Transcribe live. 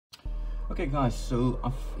Okay guys, so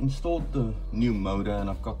I've installed the new motor and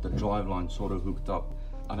I've got the driveline sort of hooked up.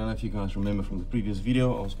 I don't know if you guys remember from the previous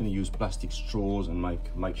video, I was going to use plastic straws and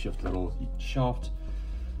make makeshift little shaft,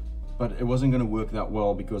 but it wasn't going to work that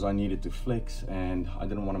well because I needed to flex and I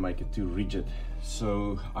didn't want to make it too rigid.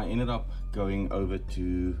 So I ended up going over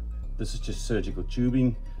to, this is just surgical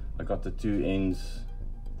tubing. I got the two ends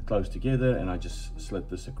close together and I just slid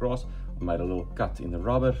this across. I made a little cut in the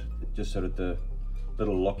rubber just so that the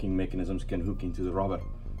little locking mechanisms can hook into the rubber.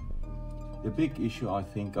 The big issue I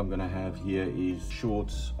think I'm gonna have here is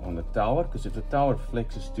shorts on the tower, because if the tower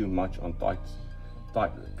flexes too much on tight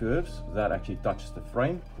curves, that actually touches the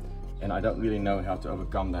frame, and I don't really know how to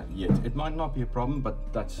overcome that yet. It might not be a problem,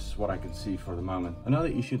 but that's what I can see for the moment. Another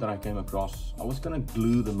issue that I came across, I was gonna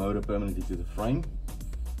glue the motor permanently to the frame,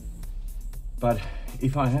 but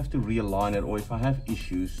if I have to realign it, or if I have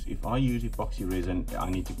issues, if I use epoxy resin, I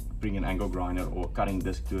need to bring an angle grinder or cutting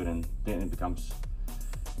disc to it, and then it becomes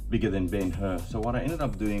bigger than Ben-Hur. So what I ended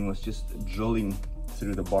up doing was just drilling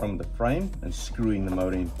through the bottom of the frame and screwing the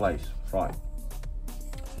motor in place. Right.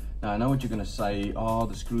 Now I know what you're gonna say, oh,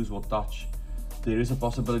 the screws will touch. There is a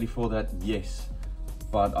possibility for that, yes.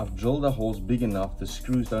 But I've drilled the holes big enough, the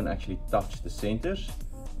screws don't actually touch the centers.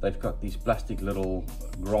 They've got these plastic little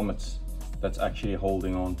grommets that's actually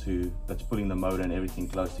holding on to, that's putting the motor and everything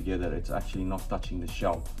close together. It's actually not touching the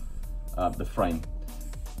shell, the frame.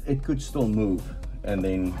 It could still move and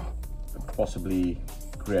then possibly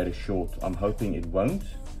create a short. I'm hoping it won't.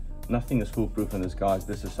 Nothing is foolproof in this, guys.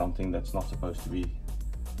 This is something that's not supposed to be,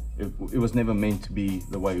 it was never meant to be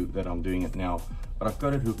the way that I'm doing it now. But I've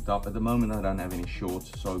got it hooked up. At the moment I don't have any shorts,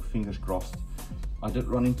 so fingers crossed. I did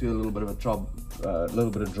run into a little bit of a trouble, a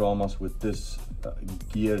little bit of dramas with this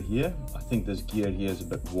gear here. I think this gear here is a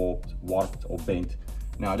bit warped or bent.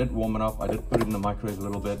 Now I did warm it up, I did put it in the microwave a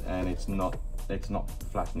little bit, and it's not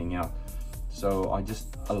flattening out. So I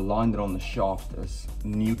just aligned it on the shaft as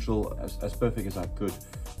neutral, as perfect as I could,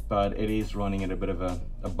 but it is running at a bit of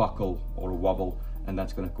a buckle or a wobble, and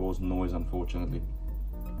that's going to cause noise, unfortunately.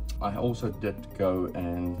 I also did go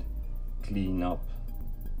and clean up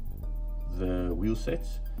the wheel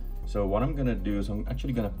sets. So what I'm going to do is I'm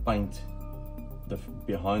actually going to paint the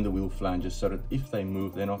behind the wheel flanges so that if they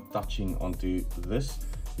move, they're not touching onto this,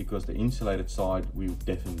 because the insulated side, we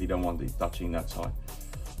definitely don't want it touching that side.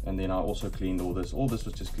 And then I also cleaned all this. All this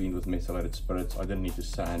was just cleaned with methylated spirits. I didn't need to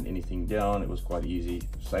sand anything down. It was quite easy,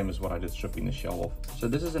 same as what I did stripping the shell off. So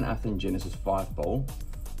this is an Athearn Genesis 5-pole.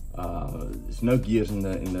 There's no gears in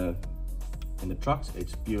the trucks.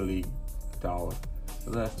 It's purely tower. So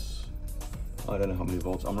that's, I don't know how many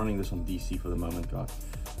volts. I'm running this on DC for the moment, guys.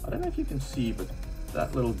 I don't know if you can see, but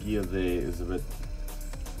that little gear there is a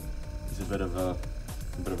bit of a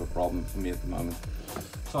problem for me at the moment.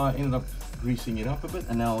 So I ended up greasing it up a bit,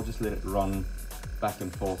 and now I'll just let it run back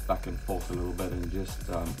and forth a little bit, and just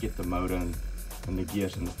get the motor and the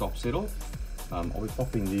gears and the top settled. I'll be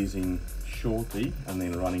popping these in shortly and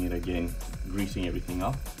then running it again, greasing everything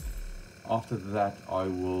up. After that I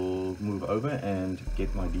will move over and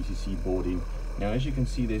get my DCC board in. Now as you can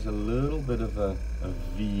see, there's a little bit of a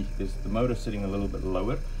V, there's the motor sitting a little bit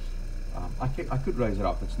lower. I could raise it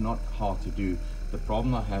up, it's not hard to do. The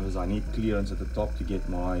problem I have is I need clearance at the top to get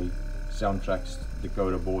my Soundtracks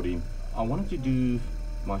decoder board in. I wanted to do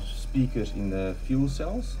my speakers in the fuel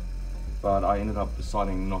cells, but I ended up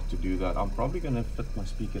deciding not to do that. I'm probably going to fit my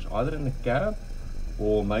speakers either in the cab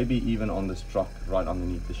or maybe even on this truck right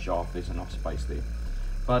underneath the shaft. There's enough space there,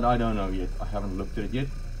 but I don't know yet. I haven't looked at it yet.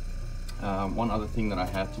 One other thing that I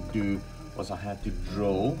had to do was I had to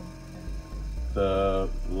drill the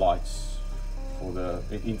lights for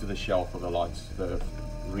into the shell for the lights, the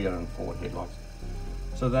rear and forward headlights.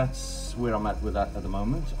 So that's where I'm at with that at the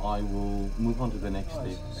moment. I will move on to the next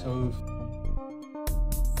step.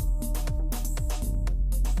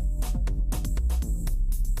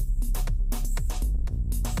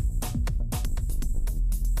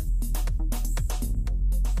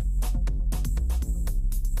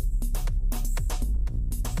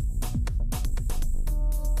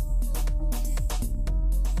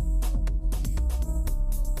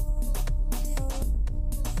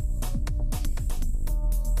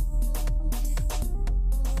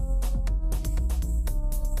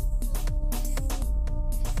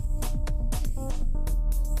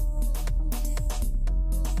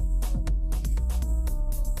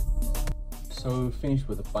 So finished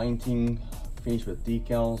with the painting, finished with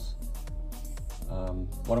decals.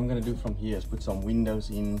 What I'm going to do from here is put some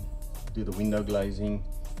windows in, do the window glazing,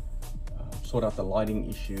 sort out the lighting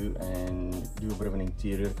issue, and do a bit of an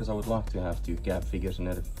interior, because I would like to have two cab figures in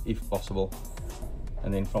it if possible.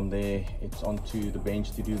 and then from there it's onto the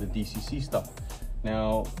bench to do the DCC stuff.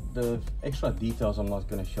 Now the extra details I'm not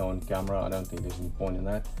going to show on camera, I don't think there's any point in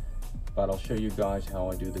that, but I'll show you guys how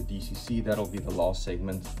I do the DCC. That'll be the last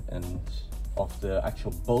segment and of the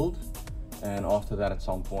actual build, and after that at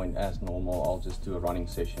some point as normal I'll just do a running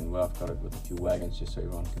session where I've got it with a few wagons just so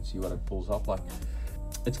everyone can see what it pulls up like.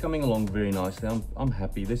 It's coming along very nicely. I'm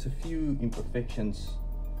happy. There's a few imperfections.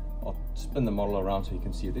 I'll spin the model around so you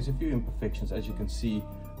can see it. There's a few imperfections. As you can see,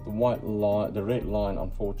 the white line, the red line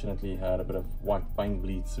unfortunately had a bit of white paint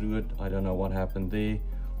bleed through it. I don't know what happened there.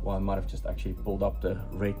 Well, I might have just actually pulled up the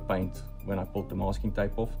red paint when I pulled the masking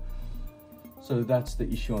tape off. So that's the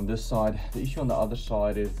issue on this side. The issue on the other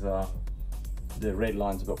side is the red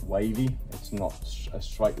line's a bit wavy. It's not a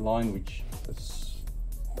straight line, which is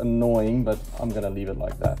annoying, but I'm gonna leave it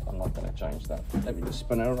like that. I'm not gonna change that. Let me just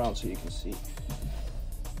spin it around so you can see.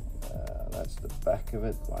 That's the back of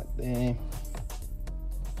it right there.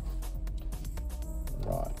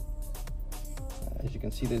 Right. As you can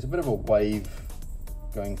see, there's a bit of a wave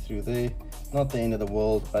going through there. Not the end of the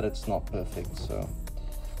world, but it's not perfect. So,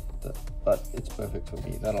 but it's perfect for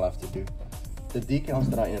me. That'll have to do. The decals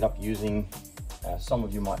that I ended up using, some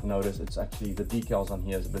of you might notice, it's actually the decals on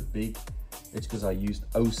here is a bit big. It's because I used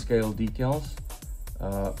O-scale decals.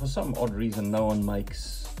 For some odd reason, no one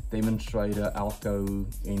makes demonstrator Alco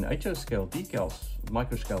in HO scale decals.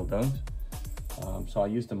 Microscale don't. So I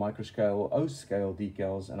used the microscale O-scale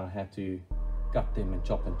decals, and I had to cut them and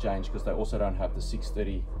chop and change because they also don't have the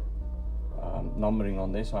 630 numbering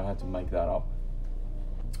on there, so I had to make that up.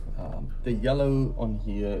 The yellow on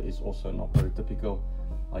here is also not very typical.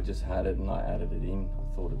 I just had it and I added it in.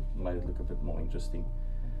 I thought it made it look a bit more interesting.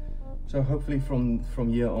 So hopefully from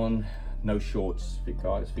here on, no shorts,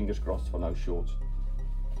 guys. Fingers crossed for no shorts.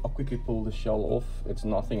 I'll quickly pull the shell off. It's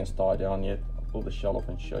nothing is tied down yet. I'll pull the shell off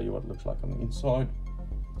and show you what it looks like on the inside.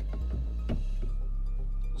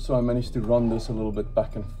 So I managed to run this a little bit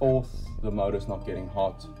back and forth. The motor's not getting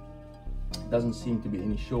hot. Doesn't seem to be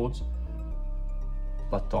any shorts,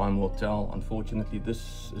 but time will tell. Unfortunately,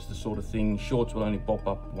 this is the sort of thing, shorts will only pop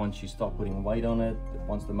up once you start putting weight on it,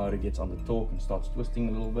 once the motor gets under torque and starts twisting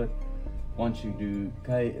a little bit, once you do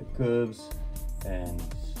curves and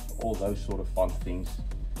all those sort of fun things.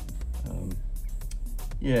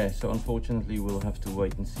 Yeah, so unfortunately we'll have to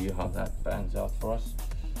wait and see how that pans out for us.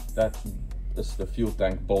 That is the fuel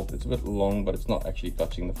tank bolt. It's a bit long, but it's not actually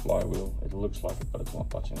touching the flywheel. It looks like it, but it's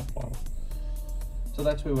not touching the flywheel. So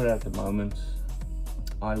that's where we're at the moment.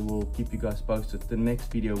 I will keep you guys posted. The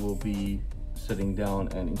next video will be sitting down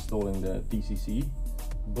and installing the DCC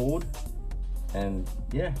board, and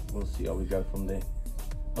yeah, we'll see how we go from there.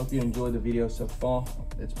 Hope you enjoyed the video so far.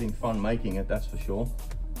 It's been fun making it, that's for sure.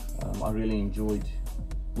 I really enjoyed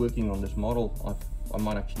working on this model. I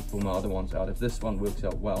might actually pull my other ones out if this one works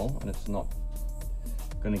out well and it's not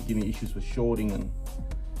going to give me issues with shorting and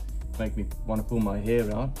make me want to pull my hair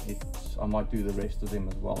out. I might do the rest of them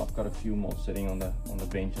as well. I've got a few more sitting on the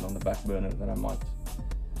bench and on the back burner that I might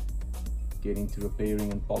get into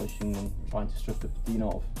repairing and polishing and trying to strip the patina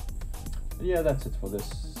off. But yeah, that's it for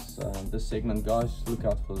this segment, guys. Look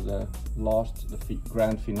out for the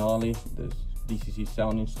grand finale, the DCC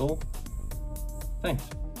sound install. Thanks.